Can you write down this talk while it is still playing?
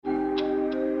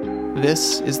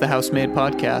This is the Housemade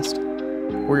Podcast.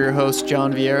 We're your hosts,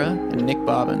 John Vieira and Nick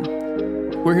Bobbin.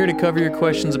 We're here to cover your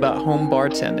questions about home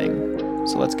bartending,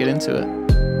 so let's get into it.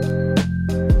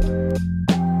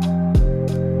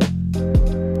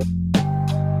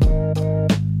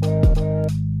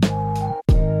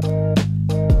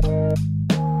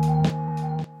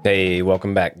 Hey,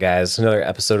 welcome back, guys. Another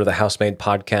episode of the Housemade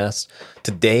Podcast.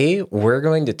 Today, we're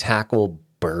going to tackle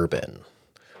bourbon,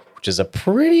 which is a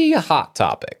pretty hot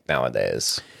topic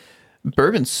nowadays.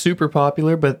 Bourbon's super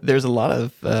popular, but there's a lot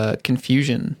of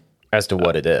confusion As to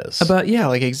what it is. about,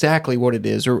 like exactly what it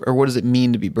is or what does it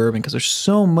mean to be bourbon, because there's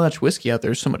so much whiskey out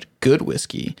there, so much good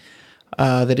whiskey,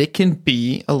 that it can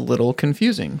be a little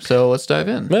confusing. So let's dive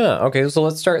in. Yeah, okay, so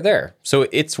let's start there. So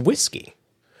it's whiskey,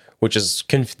 which is,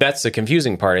 that's the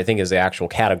confusing part, I think, is the actual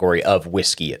category of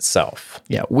whiskey itself.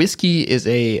 Yeah, whiskey is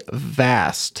a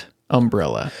vast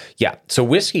umbrella. Yeah, so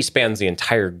whiskey spans the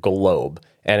entire globe,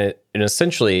 and it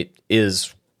essentially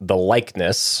is the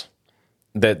likeness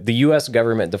that the U.S.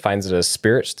 government defines it as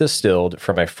spirits distilled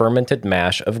from a fermented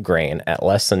mash of grain at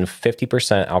less than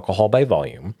 50% alcohol by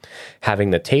volume,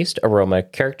 having the taste, aroma,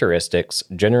 characteristics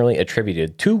generally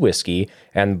attributed to whiskey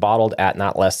and bottled at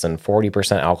not less than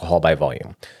 40% alcohol by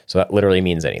volume. So that literally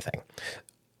means anything.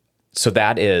 So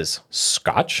that is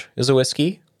Scotch is a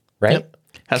whiskey, right? Yep.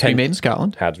 Has to be made in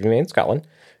Scotland. Has to be made in Scotland.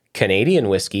 Canadian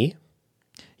whiskey.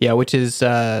 Yeah, which is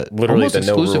Literally almost the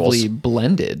no exclusively rules.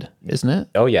 blended, isn't it?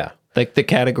 Oh, yeah. Like the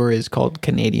category is called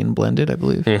Canadian blended, I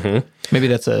believe. Mm-hmm. Maybe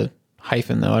that's a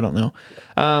hyphen, though. I don't know.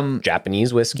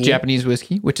 Japanese whiskey. Japanese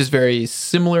whiskey, which is very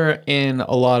similar in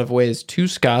a lot of ways to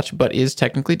Scotch, but is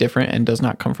technically different and does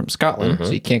not come from Scotland.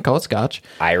 So you can't call it Scotch.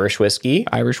 Irish whiskey.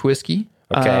 Irish whiskey.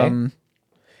 Okay.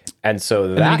 And so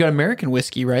And then you that, got American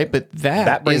whiskey, right? But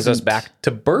that brings us isn't- back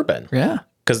to bourbon. Yeah.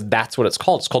 Because that's what it's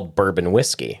called. It's called bourbon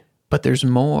whiskey. But there's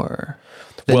more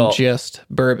than just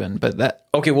bourbon. But that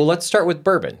Okay, well, let's start with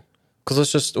bourbon.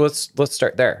 Because let's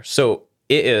start there. So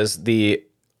it is the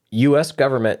U.S.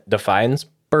 government defines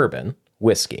bourbon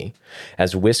whiskey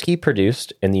as whiskey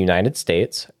produced in the United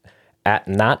States at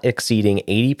not exceeding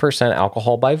 80%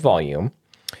 alcohol by volume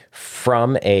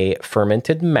from a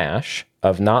fermented mash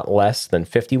of not less than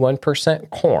 51%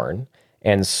 corn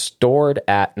and stored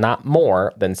at not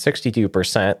more than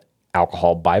 62%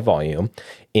 alcohol by volume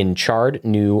in charred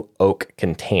new oak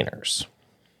containers.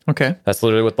 okay. That's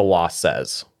literally what the law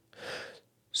says.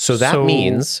 So that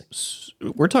means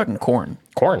We're talking corn.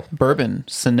 corn. Bourbon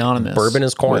synonymous. Bourbon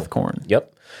is corn. with corn.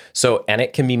 Yep. So, and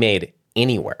it can be made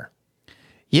anywhere.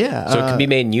 Yeah. So it can be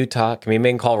made in Utah, it can be made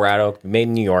in Colorado, it can be made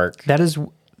in New York. That is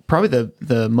probably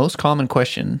the most common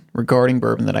question regarding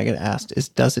bourbon that I get asked is,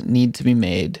 does it need to be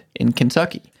made in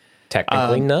Kentucky?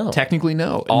 Technically, no. Technically,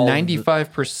 no.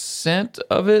 95%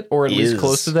 of it, or at least Is.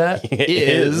 close to that,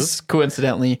 is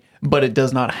coincidentally, but it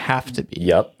does not have to be.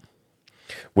 Yep.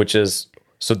 Which is,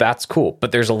 so that's cool.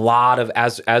 But there's a lot of,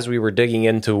 as we were digging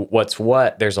into what's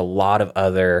what, there's a lot of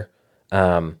other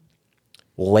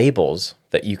labels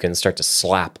that you can start to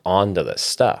slap onto this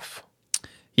stuff.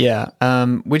 Yeah,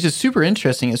 which is super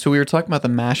interesting. So we were talking about the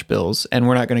mash bills, and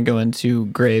we're not going to go into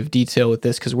grave detail with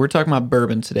this because we're talking about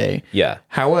bourbon today. Yeah.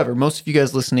 However, most of you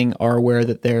guys listening are aware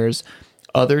that there's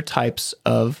other types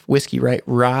of whiskey, right?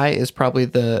 Rye is probably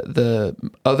the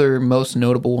other most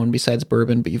notable one besides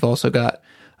bourbon, but you've also got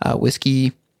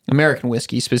whiskey, American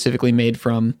whiskey, specifically made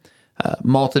from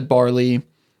malted barley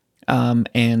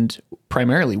and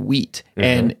primarily wheat. Mm-hmm.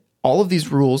 And all of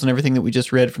these rules and everything that we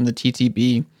just read from the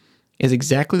TTB is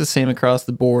exactly the same across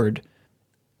the board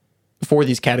for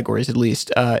these categories, at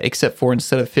least, except for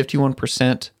instead of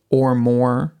 51% or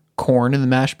more corn in the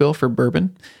mash bill for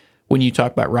bourbon, when you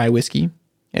talk about rye whiskey,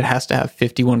 it has to have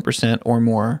 51% or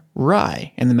more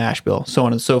rye in the mash bill, so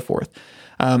on and so forth.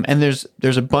 And there's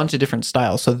a bunch of different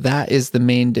styles, so that is the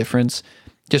main difference.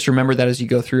 Just remember that as you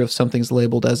go through, if something's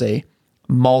labeled as a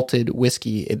malted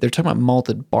whiskey, they're talking about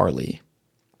malted barley.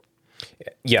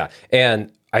 Yeah.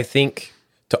 And I think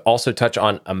to also touch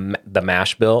on the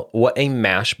mash bill, what a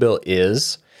mash bill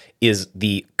is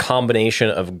the combination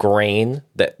of grain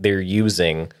that they're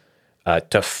using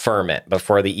to ferment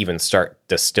before they even start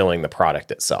distilling the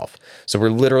product itself. So we're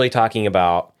literally talking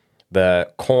about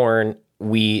the corn,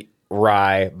 wheat,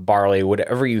 rye, barley,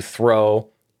 whatever you throw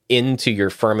into your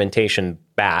fermentation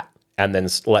vat and then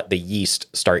let the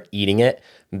yeast start eating it.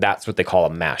 That's what they call a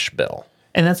mash bill.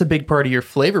 And that's a big part of your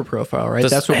flavor profile, right?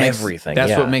 That's what everything.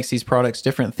 That's what makes these products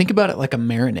different. Think about it like a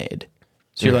marinade.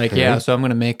 So you're like, yeah, so I'm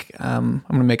gonna make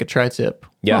a tri-tip.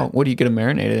 Yeah. Well, what are you gonna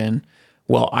marinate it in?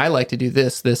 Well, I like to do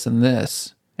this, this, and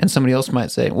this. And somebody else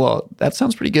might say, well, that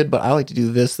sounds pretty good, but I like to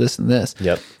do this, this, and this.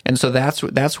 Yep. And so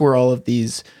that's where all of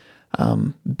these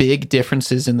big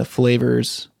differences in the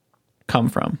flavors come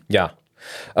from. Yeah.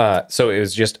 So it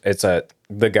was just,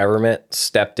 the government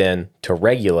stepped in to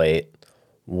regulate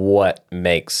what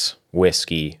makes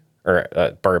whiskey or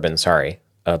bourbon,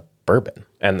 bourbon.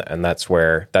 And that's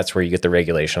where you get the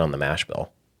regulation on the mash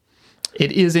bill.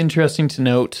 It is interesting to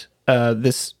note,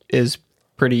 this is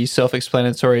pretty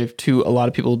self-explanatory to a lot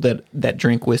of people that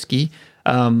drink whiskey.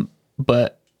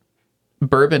 But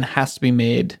bourbon has to be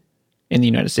made in the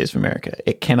United States of America.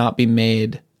 It cannot be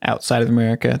made outside of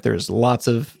America. There's lots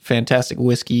of fantastic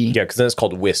whiskey. Yeah, because then it's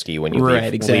called whiskey when you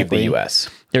leave the U.S.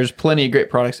 There's plenty of great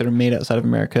products that are made outside of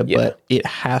America, but it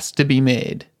has to be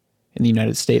made in the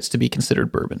United States to be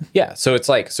considered bourbon. Yeah, so it's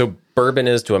like, so bourbon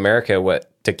is to America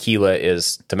what tequila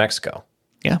is to Mexico.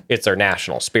 Yeah. It's our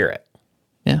national spirit.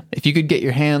 Yeah. If you could get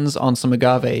your hands on some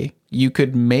agave, you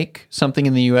could make something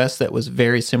in the U.S. that was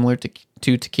very similar to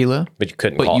tequila. But you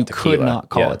couldn't call it tequila. Could not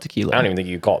call it tequila. I don't even think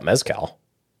you could call it mezcal.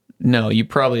 No,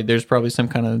 there's probably some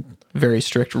kind of very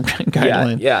strict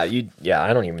guideline. Yeah,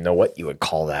 I don't even know what you would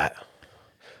call that.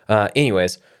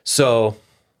 Anyways, so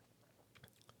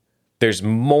there's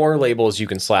more labels you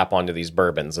can slap onto these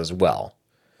bourbons as well.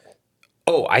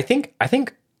 Oh, I think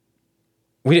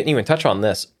we didn't even touch on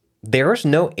this. There's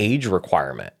no age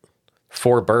requirement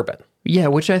for bourbon. Yeah,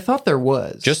 which I thought there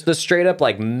was. Just the straight up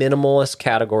like minimalist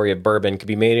category of bourbon could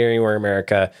be made anywhere in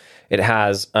America. It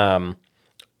has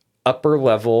upper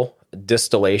level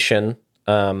distillation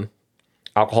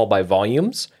alcohol by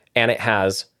volumes, and it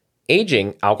has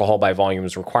aging alcohol by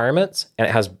volumes requirements, and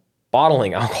it has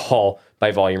bottling alcohol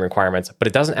by volume requirements, but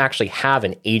it doesn't actually have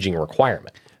an aging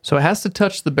requirement. So it has to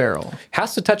touch the barrel.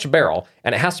 Has to touch a barrel,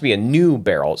 and it has to be a new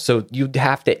barrel. So you'd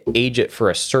have to age it for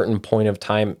a certain point of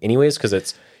time anyways,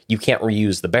 because you can't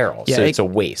reuse the barrel. Yeah, so it's a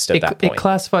waste at that point. It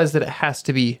classifies that it has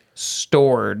to be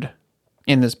stored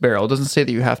in this barrel. It doesn't say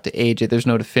that you have to age it. There's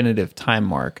no definitive time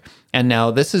mark. And now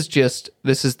this is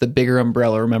the bigger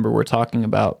umbrella. Remember, we're talking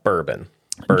about bourbon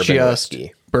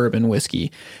whiskey. Bourbon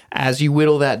whiskey. As you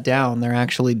whittle that down, there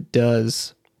actually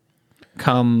does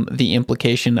come the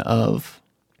implication of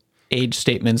age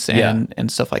statements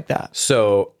and stuff like that.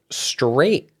 So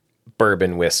straight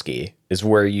bourbon whiskey is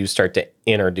where you start to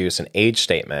introduce an age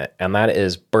statement, and that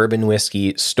is bourbon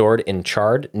whiskey stored in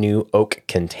charred new oak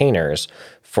containers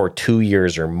for 2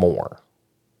 years or more.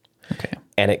 Okay.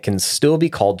 And it can still be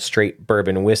called straight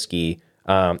bourbon whiskey.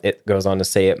 It goes on to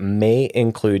say it may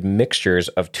include mixtures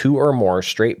of 2 or more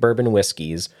straight bourbon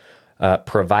whiskeys,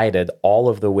 provided all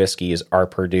of the whiskeys are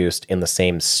produced in the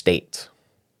same state.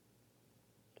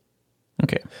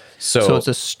 Okay. So it's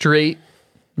a straight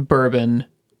bourbon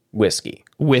whiskey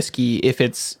if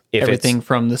everything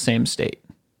from the same state.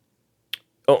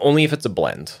 Only if it's a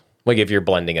blend. Like if you're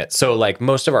blending it. So like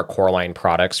most of our core line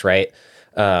products, right?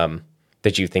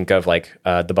 That you think of, like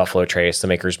the Buffalo Trace, the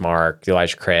Maker's Mark, the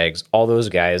Elijah Craig's, all those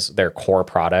guys, their core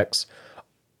products,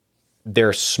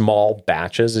 they're small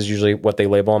batches is usually what they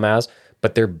label them as,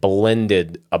 but they're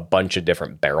blended a bunch of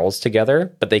different barrels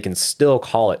together, but they can still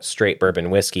call it straight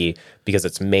bourbon whiskey because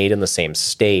it's made in the same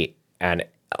state, and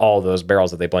all those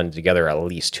barrels that they blended together are at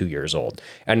least 2 years old.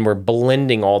 And we're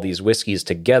blending all these whiskeys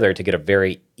together to get a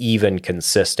very even,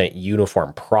 consistent,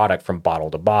 uniform product from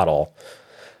bottle to bottle.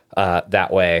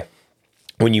 That way,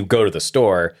 when you go to the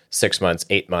store 6 months,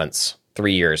 8 months,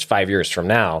 3 years, 5 years from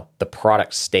now, the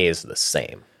product stays the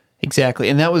same. Exactly.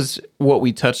 And that was what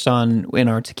we touched on in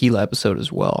our tequila episode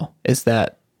as well, is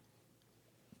that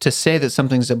to say that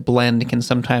something's a blend can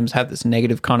sometimes have this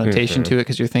negative connotation to it,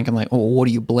 because you're thinking like, oh, what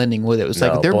are you blending with it? It was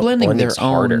like they're blending their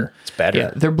own. Harder. It's better.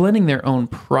 Yeah, they're blending their own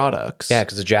products. Yeah,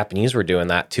 because the Japanese were doing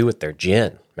that too with their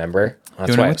gin. Remember?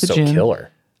 That's why it's so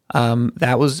killer.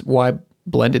 That was why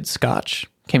blended Scotch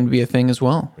came to be a thing as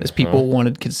well, as people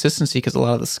wanted consistency, because a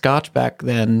lot of the Scotch back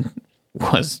then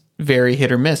was very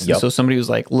hit or miss. And so somebody was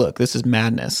like, look, this is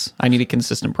madness. I need a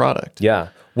consistent product. Yeah.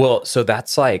 Well, so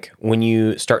that's like when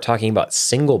you start talking about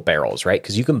single barrels, right?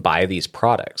 Because you can buy these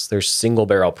products. There's single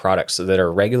barrel products that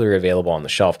are regularly available on the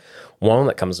shelf. One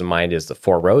that comes to mind is the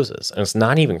Four Roses, and it's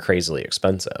not even crazily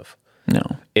expensive. No.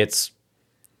 It's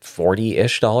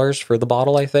 $40-ish for the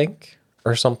bottle, I think,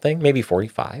 or something. Maybe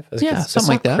 45. Yeah, something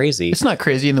like that. Crazy. It's not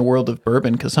crazy in the world of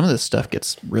bourbon, because some of this stuff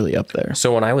gets really up there.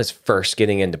 So when I was first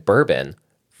getting into bourbon,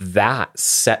 that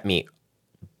set me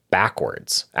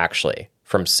backwards, actually,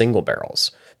 from single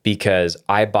barrels, because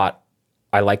I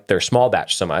liked their small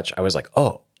batch so much. I was like,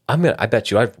 oh, I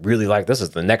bet you I really like this.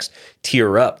 Is the next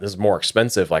tier up. This is more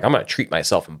expensive. Like, I'm going to treat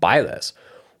myself and buy this.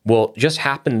 Well, it just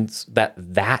happens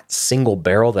that single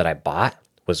barrel that I bought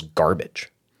was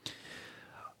garbage.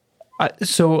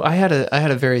 So I had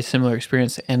a very similar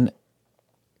experience, and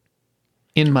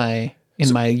in my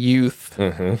in my youth,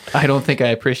 I don't think I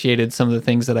appreciated some of the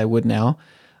things that I would now.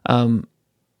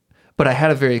 But I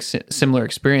had a very similar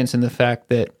experience in the fact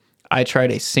that I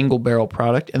tried a single barrel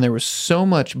product and there was so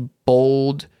much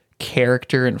bold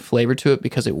character and flavor to it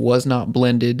because it was not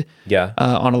blended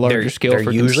on a larger scale they're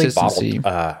for usually consistency.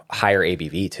 Bottled higher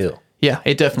ABV too. Yeah,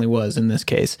 it definitely was in this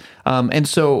case. And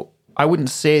so I wouldn't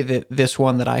say that this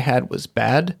one that I had was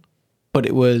bad, but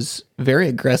it was very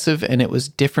aggressive and it was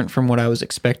different from what I was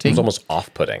expecting. It was almost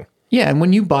off-putting. Yeah, and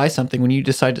when you buy something, when you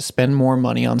decide to spend more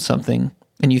money on something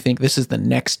and you think this is the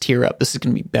next tier up, this is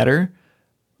going to be better,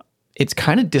 it's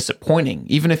kind of disappointing.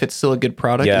 Even if it's still a good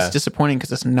product, it's disappointing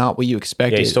because it's not what you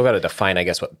expected. Yeah, you still got to define, I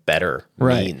guess, what better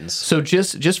means. So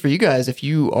just for you guys, if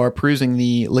you are perusing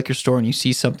the liquor store and you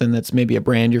see something that's maybe a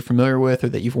brand you're familiar with or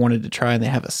that you've wanted to try and they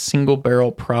have a single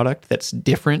barrel product that's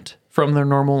different from their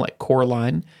normal like core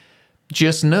line,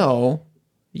 just know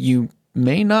you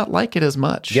may not like it as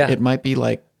much. Yeah. It might be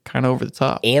like kind of over the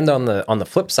top. And on the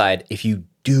flip side, if you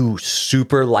do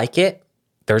super like it,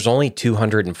 there's only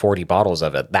 240 bottles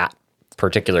of it. That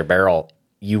particular barrel,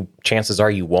 chances are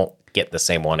you won't get the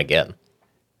same one again.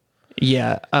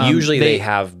 Yeah. Usually they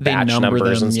have batch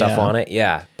numbers them, and stuff on it.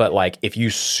 Yeah. But like if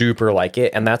you super like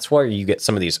it, and that's where you get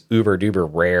some of these uber duper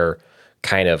rare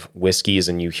kind of whiskeys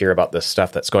and you hear about this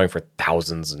stuff that's going for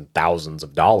thousands and thousands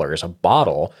of dollars a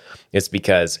bottle, it's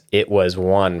because it was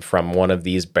one from one of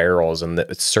these barrels and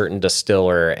a certain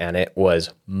distiller and it was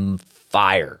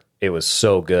fire. It was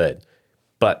so good.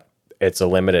 But it's a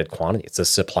limited quantity. It's a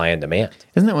supply and demand.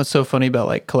 Isn't that what's so funny about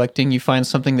like collecting? You find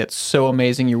something that's so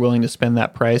amazing you're willing to spend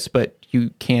that price, but you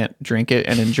can't drink it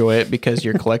and enjoy it because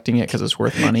you're collecting it because it's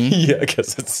worth money. Yeah,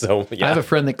 because it's so... Yeah. I have a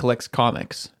friend that collects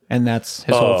comics, and that's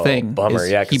his whole thing. Bummer,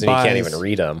 yeah, because he can't even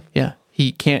read them. Yeah,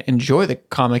 he can't enjoy the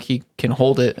comic. He can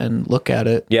hold it and look at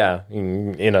it. Yeah,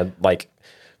 in a like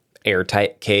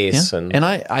airtight case. Yeah. And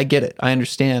I get it. I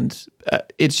understand.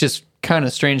 It's just kind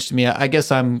of strange to me. I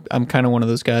guess I'm kind of one of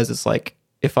those guys that's like,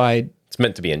 it's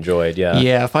meant to be enjoyed, yeah.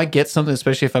 Yeah, if I get something,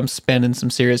 especially if I'm spending some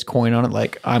serious coin on it,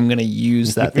 like I'm going to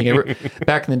use that thing.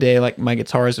 Back in the day, like my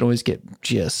guitars would always get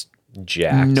just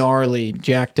gnarly,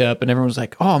 jacked up, and everyone was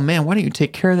like, oh man, why don't you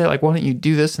take care of that? Like, why don't you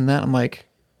do this and that? I'm like,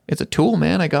 it's a tool,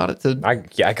 man. I got it to I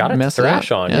got it to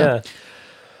thrash on, yeah.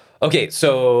 Okay,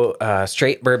 so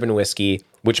straight bourbon whiskey,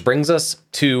 which brings us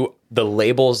to the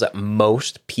labels that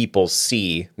most people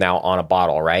see now on a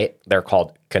bottle, right? They're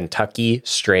called Kentucky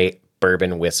Straight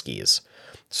Bourbon Whiskeys.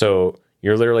 So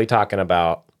you're literally talking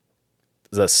about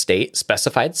the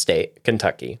specified state,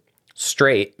 Kentucky.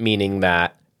 Straight, meaning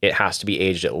that it has to be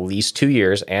aged at least 2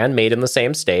 years and made in the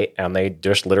same state, and they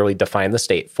just literally define the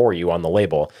state for you on the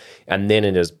label. And then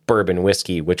it is bourbon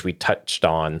whiskey, which we touched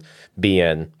on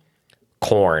being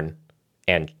corn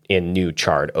and in new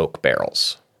charred oak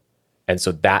barrels. And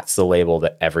so that's the label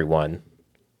that everyone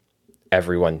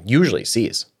usually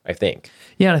sees, I think.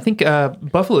 Yeah, and I think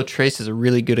Buffalo Trace is a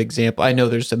really good example. I know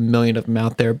there's a million of them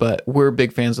out there, but we're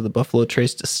big fans of the Buffalo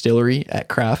Trace distillery at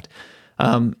Craft.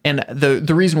 And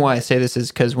the reason why I say this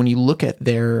is because when you look at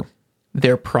their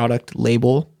product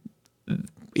label,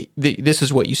 this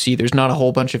is what you see. There's not a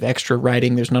whole bunch of extra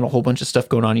writing. There's not a whole bunch of stuff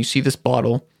going on. You see this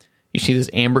bottle. You see this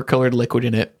amber-colored liquid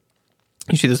in it.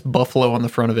 You see this buffalo on the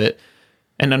front of it.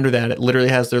 And under that, it literally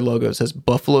has their logo. It says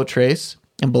Buffalo Trace.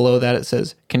 And below that, it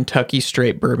says Kentucky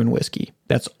Straight Bourbon Whiskey.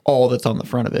 That's all that's on the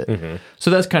front of it. Mm-hmm.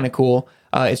 So that's kind of cool.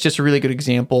 It's just a really good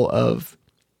example of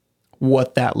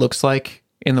what that looks like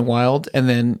in the wild. And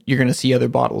then you're going to see other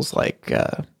bottles like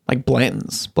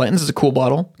Blanton's. Blanton's is a cool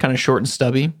bottle, kind of short and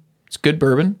stubby. It's good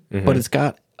bourbon, but it's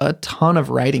got a ton of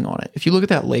writing on it. If you look at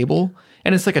that label,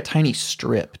 and it's like a tiny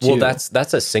strip, too. Well,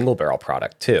 that's a single barrel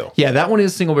product, too. Yeah, that one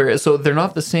is single barrel. So they're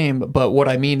not the same, but what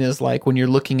I mean is like when you're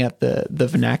looking at the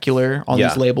vernacular on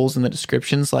these labels and the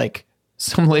descriptions, like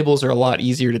some labels are a lot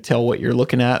easier to tell what you're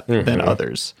looking at than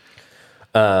others.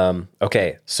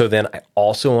 Okay, so then I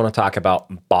also want to talk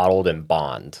about bottled and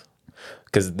bond,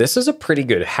 because this is a pretty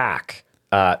good hack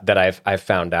that I've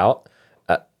found out.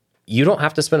 You don't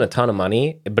have to spend a ton of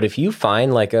money, but if you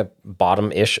find like a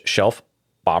bottom-ish shelf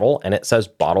bottle and it says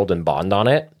bottled and bond on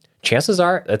it, chances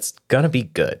are it's gonna be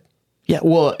good. Yeah,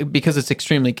 well, because it's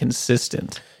extremely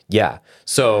consistent. Yeah,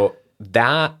 so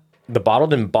the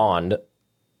bottled and bond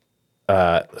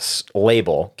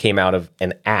label came out of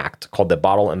an act called the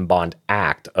Bottle and Bond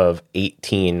Act of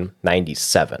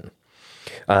 1897,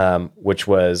 which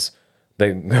was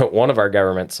one of our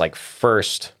government's like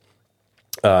first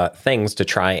things to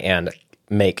try and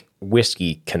make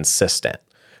whiskey consistent,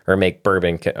 or make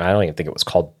bourbon. I don't even think it was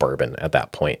called bourbon at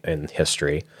that point in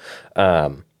history.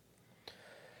 And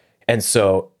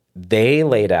so they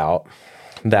laid out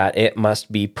that it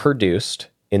must be produced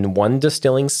in one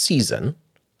distilling season.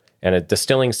 And a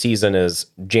distilling season is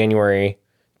January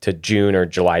to June or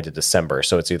July to December.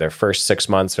 So it's either first 6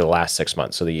 months or the last 6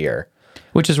 months of the year.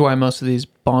 Which is why most of these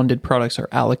bonded products are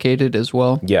allocated as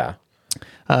well, Yeah.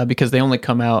 because they only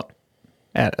come out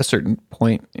at a certain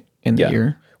point in the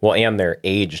year. Well, and they're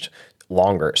aged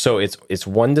longer. So it's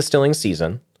one distilling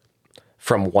season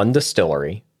from one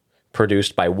distillery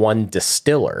produced by one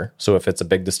distiller. So if it's a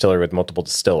big distillery with multiple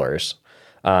distillers,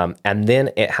 and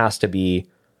then it has to be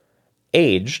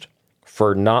aged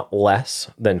for not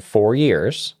less than 4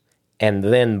 years and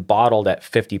then bottled at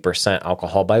 50%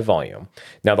 alcohol by volume.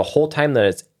 Now, the whole time that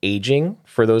it's aging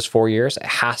for those 4 years, it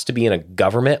has to be in a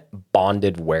government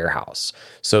bonded warehouse.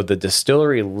 So the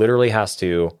distillery literally has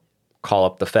to call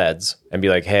up the feds and be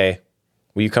like, hey,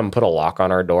 will you come put a lock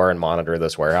on our door and monitor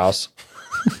this warehouse?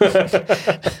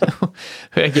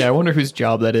 Yeah, I wonder whose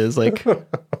job that is. Like,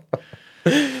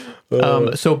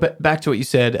 so back to what you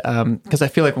said, because I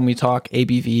feel like when we talk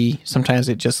ABV, sometimes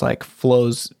it just like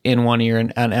flows in one ear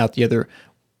and out the other.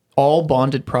 All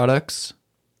bonded products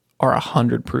are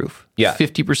 100 proof. Yeah.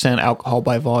 50% alcohol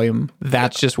by volume.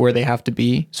 That's just where they have to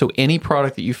be. So any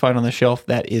product that you find on the shelf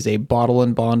that is a bottle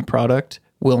and bond product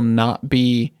will not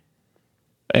be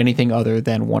anything other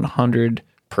than 100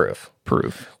 Proof.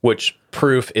 Which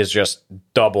proof is just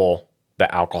double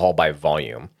the alcohol by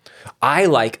volume.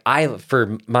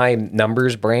 For my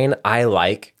numbers brain, I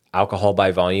like alcohol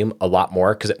by volume a lot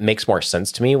more because it makes more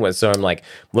sense to me. So I'm like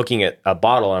looking at a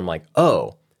bottle and I'm like,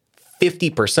 oh,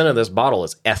 50% of this bottle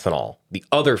is ethanol. The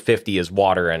other 50 is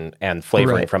water and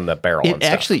flavoring from the barrel. It and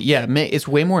stuff. actually, yeah, it's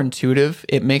way more intuitive.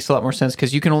 It makes a lot more sense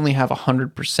because you can only have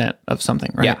 100% of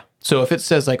something, right? Yeah. So if it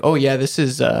says like, oh yeah, this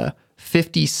is 56%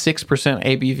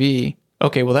 ABV.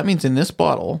 Okay, well that means in this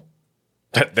bottle,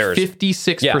 there's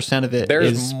 56% of it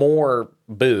there's is more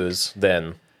booze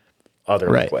than other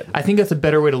right. liquid. I think that's a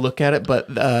better way to look at it,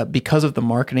 but because of the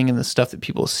marketing and the stuff that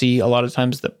people see, a lot of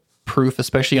times the proof,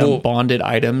 especially on bonded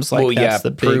items, like that's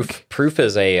the big proof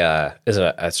is a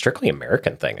strictly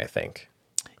American thing, I think.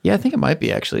 Yeah, I think it might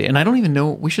be actually, and I don't even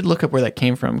know. We should look up where that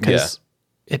came from because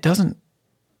it doesn't.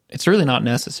 It's really not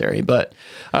necessary, but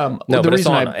no, but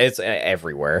it's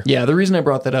everywhere. Yeah, the reason I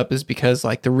brought that up is because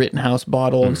like the Rittenhouse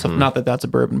bottle and stuff. Not that that's a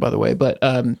bourbon, by the way, but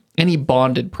any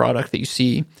bonded product that you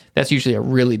see, that's usually a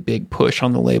really big push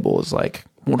on the label. Is like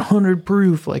 100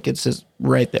 proof, like it's just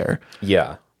right there.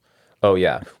 Yeah. Oh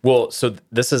yeah. Well, so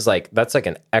this is that's like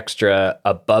an extra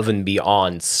above and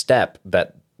beyond step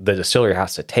that the distillery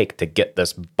has to take to get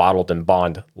this bottled and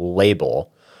bond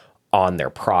label on their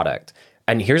product.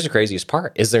 And here's the craziest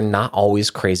part: is they're not always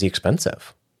crazy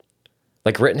expensive.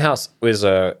 Like Rittenhouse is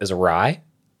a rye,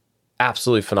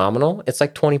 absolutely phenomenal. It's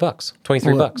like $20,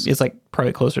 23 bucks. It's like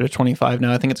probably closer to 25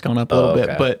 now. I think it's gone up a little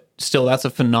bit, but still, that's a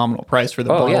phenomenal price for the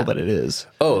bottle that it is.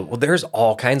 Oh, well, there's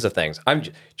all kinds of things. I'm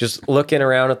just looking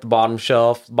around at the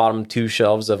bottom two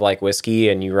shelves of like whiskey,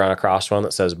 and you run across one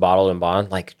that says bottled and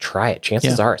bond. Like, try it.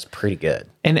 Chances are it's pretty good.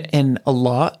 And a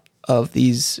lot of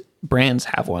these brands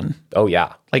have one. Oh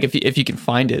yeah. Like if you can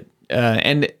find it,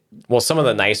 and well, some of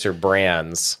the nicer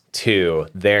brands too,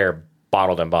 their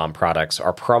bottled and bond products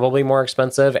are probably more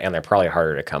expensive, and they're probably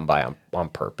harder to come by on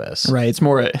purpose. Right. It's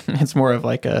more of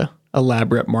like a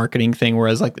elaborate marketing thing,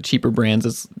 whereas like the cheaper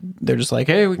brands, they're just like,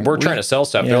 hey, we're trying to sell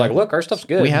stuff. They're like, look, our stuff's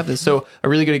good. We have this. So a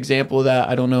really good example of that,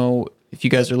 I don't know if you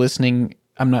guys are listening,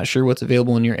 I'm not sure what's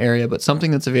available in your area, but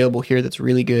something that's available here that's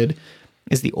really good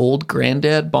is the Old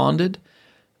Grandad bonded.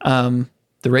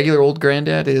 The regular Old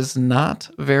Grandad is not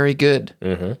very good,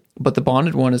 but the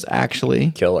bonded one is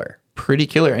actually pretty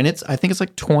killer. And I think it's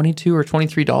like $22 or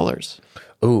 $23.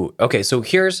 Ooh, okay. So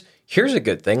here's a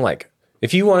good thing. Like,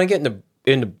 if you want to get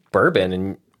into bourbon,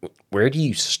 and where do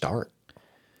you start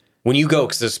when you go?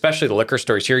 Because especially the liquor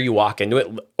stores here, you walk into it,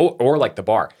 or like the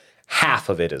bar, half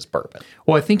of it is bourbon.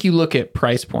 Well, I think you look at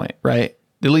price point, right?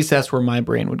 At least that's where my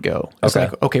brain would go. It's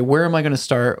like, okay, where am I going to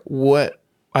start?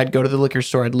 I'd go to the liquor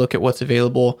store, I'd look at what's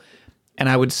available, and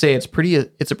I would say it's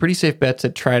a pretty safe bet to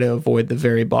try to avoid the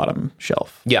very bottom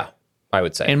shelf. Yeah, I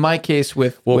would say. In my case,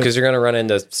 because you're going to run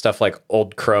into stuff like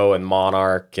Old Crow and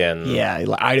Monarch and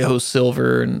like Idaho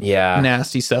Silver and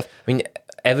nasty stuff. I mean,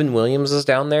 Evan Williams is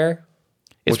down there.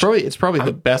 It's probably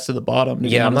the best of the bottom.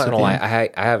 Yeah, I'm not gonna lie. I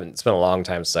haven't. It's been a long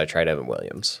time since I tried Evan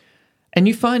Williams. And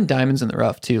you find diamonds in the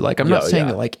rough too. Like I'm not saying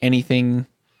that like anything.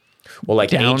 Well,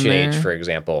 like HH, for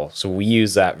example. So we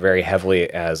use that very heavily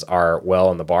as our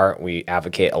well in the bar. We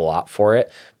advocate a lot for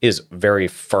it. Is very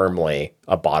firmly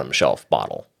a bottom shelf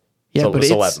bottle. Yeah, so but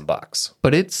it's $11.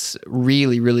 But it's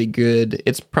really, really good.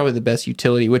 It's probably the best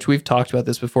utility, which we've talked about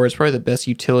this before. It's probably the best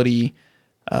utility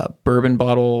bourbon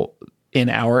bottle in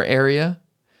our area.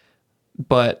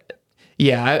 But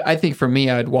yeah, I think for me,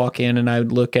 I'd walk in and I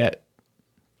would look at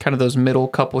kind of those middle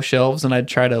couple shelves, and I'd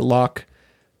try to lock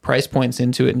price points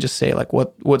into it and just say like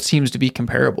what seems to be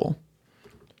comparable.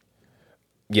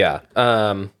 Yeah.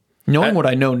 Knowing what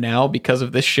I know now because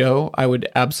of this show, I would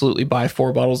absolutely buy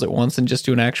 4 bottles at once and just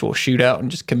do an actual shootout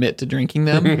and just commit to drinking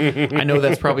them. I know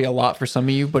that's probably a lot for some of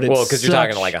you, but it's Because you're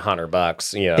talking like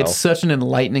 $100, you know. It's such an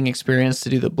enlightening experience to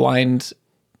do the blind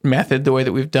method the way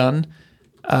that we've done,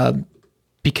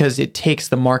 because it takes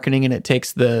the marketing and it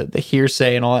takes the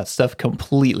hearsay and all that stuff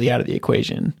completely out of the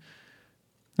equation.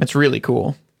 It's really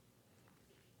cool.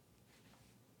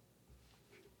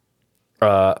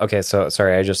 Okay, so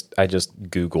sorry, I just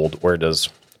Googled where does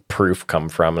proof come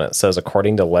from, and it says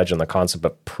according to legend, the concept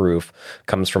of proof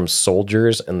comes from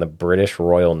soldiers in the British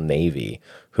Royal Navy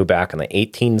who back in the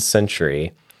 18th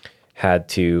century had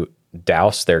to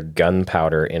douse their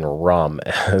gunpowder in rum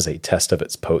as a test of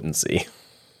its potency.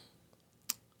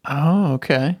 Oh,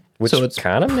 okay. Which so it's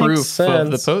kind of makes proof sense.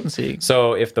 of the potency.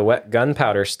 So if the wet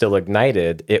gunpowder still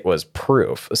ignited, it was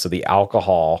proof. So the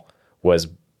alcohol was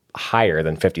higher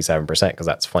than 57% because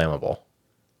that's flammable.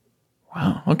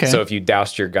 Wow. Okay. So if you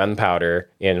doused your gunpowder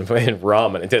in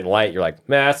rum and it didn't light, you're like,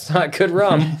 man, that's not good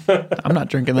rum. I'm not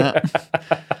drinking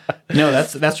that. No,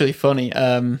 that's really funny.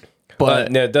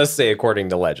 But no, it does say according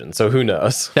to legend. So who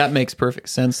knows? that makes perfect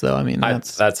sense, though. I mean,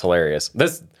 That's hilarious.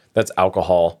 That's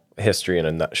alcohol history in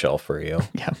a nutshell for you.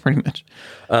 yeah, pretty much.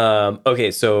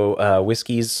 Okay, so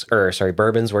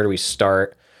bourbons. Where do we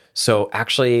start? So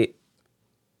actually,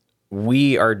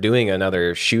 we are doing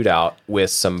another shootout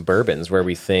with some bourbons where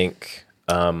we think.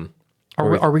 Are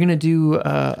we going to do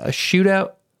a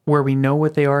shootout where we know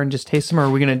what they are and just taste them, or are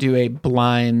we going to do a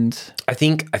blind? I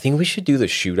think we should do the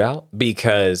shootout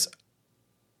because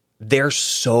they're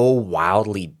so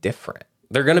wildly different.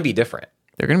 They're going to be different.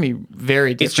 They're going to be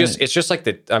very different. It's just like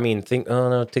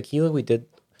tequila we did.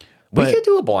 We could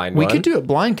do a blind one. We could do it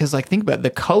blind because, like, think about it, the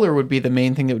color would be the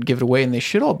main thing that would give it away, and they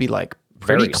should all be like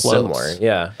pretty very close. similar.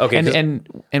 Yeah. Okay.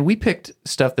 And we picked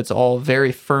stuff that's all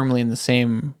very firmly in the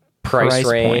same price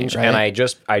range, point, right? and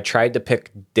I tried to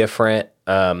pick different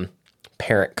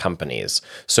parent companies.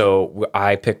 So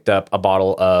I picked up a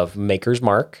bottle of Maker's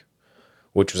Mark,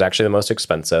 which was actually the most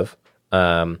expensive,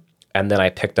 and then I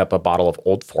picked up a bottle of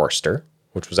Old Forester,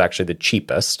 which was actually the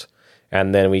cheapest,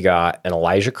 and then we got an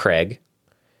Elijah Craig,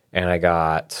 and I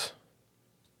got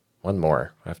one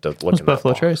more. I have to look at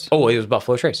Buffalo Trace. Oh, it was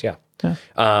Buffalo Trace, yeah.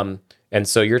 And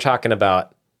so you're talking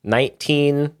about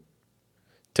 $19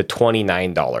 to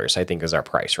 $29, I think, is our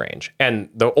price range. And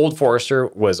the Old Forester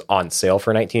was on sale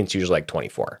for $19. It's usually like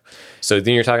 $24. So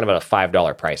then you're talking about a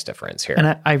 $5 price difference here.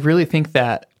 And I really think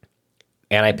that.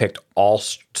 And I picked all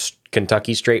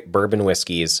Kentucky straight bourbon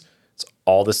whiskeys. It's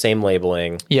all the same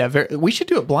labeling. Yeah, we should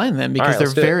do it blind then because they're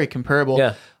very comparable.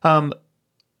 Yeah.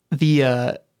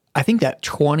 I think that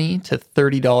 $20 to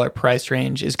 $30 price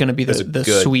range is going to be the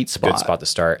sweet spot. Good spot to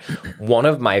start. One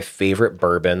of my favorite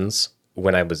bourbons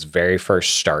when I was very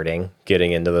first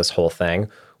getting into this whole thing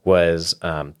was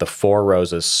the Four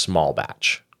Roses Small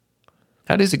Batch.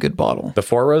 That is a good bottle. The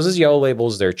Four Roses Yellow Label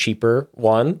is their cheaper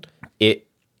one. It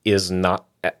is not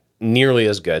nearly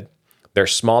as good. Their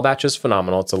small batch is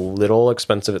phenomenal. It's a little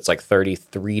expensive. It's like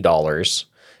 $33.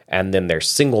 And then their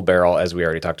single barrel, as we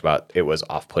already talked about, it was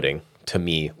off-putting to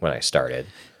me when I started.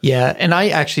 Yeah, and I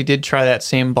actually did try that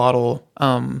same bottle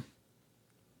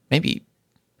maybe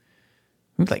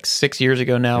like 6 years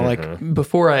ago now, like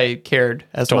before I cared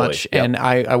as much, yep. and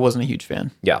I wasn't a huge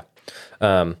fan. Yeah.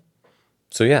 Join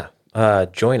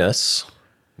us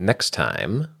next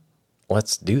time.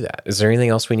 Let's do that. Is there anything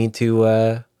else we need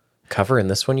to cover in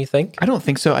this one, you think? I don't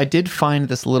think so. I did find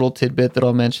this little tidbit that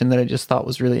I'll mention that I just thought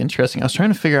was really interesting. I was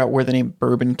trying to figure out where the name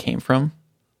bourbon came from.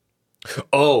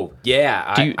 Oh,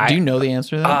 yeah. Do you know the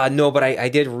answer to that? No, but I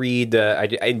did read,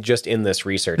 I just in this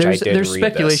research, There's read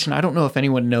speculation. This. I don't know if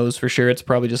anyone knows for sure. It's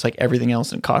probably just like everything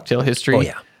else in cocktail history. Oh,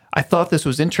 yeah. I thought this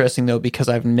was interesting, though, because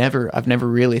I've never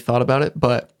really thought about it,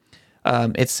 but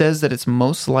it says that it's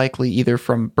most likely either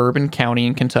from Bourbon County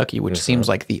in Kentucky, which seems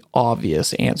like the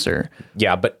obvious answer.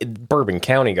 Yeah, but Bourbon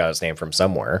County got its name from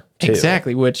somewhere, too.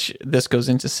 Exactly, which this goes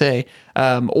into say,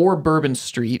 or Bourbon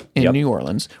Street in New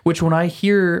Orleans, which when I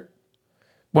hear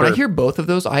both of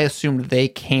those, I assumed they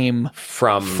came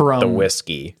from the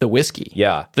whiskey. The whiskey.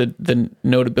 Yeah. The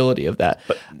notability of that.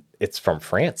 But it's from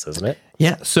France, isn't it?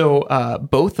 Yeah, so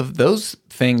both of those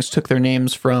things took their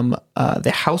names from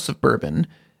the House of Bourbon,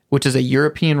 which is a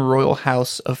European royal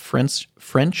house of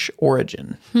French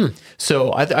origin.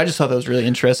 So I just thought that was really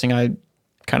interesting. I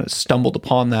kind of stumbled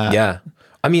upon that. Yeah.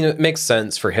 I mean, it makes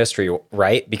sense for history,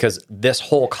 right? Because this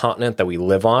whole continent that we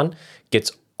live on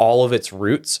gets all of its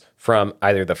roots from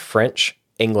either the French,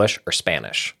 English, or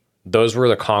Spanish. Those were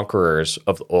the conquerors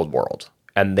of the old world,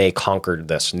 and they conquered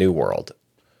this new world.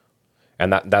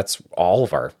 And that's all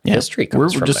of our history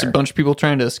comes We're from just there. a bunch of people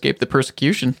trying to escape the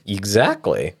persecution.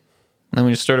 Exactly. And then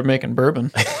we just started making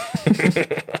bourbon.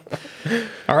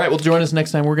 All right, well, join us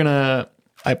next time. We're going to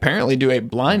apparently do a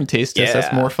blind taste test. That's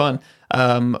Yeah. more fun,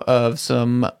 of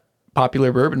some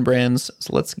popular bourbon brands.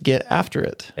 So let's get after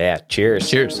it. Yeah. Cheers.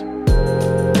 Cheers.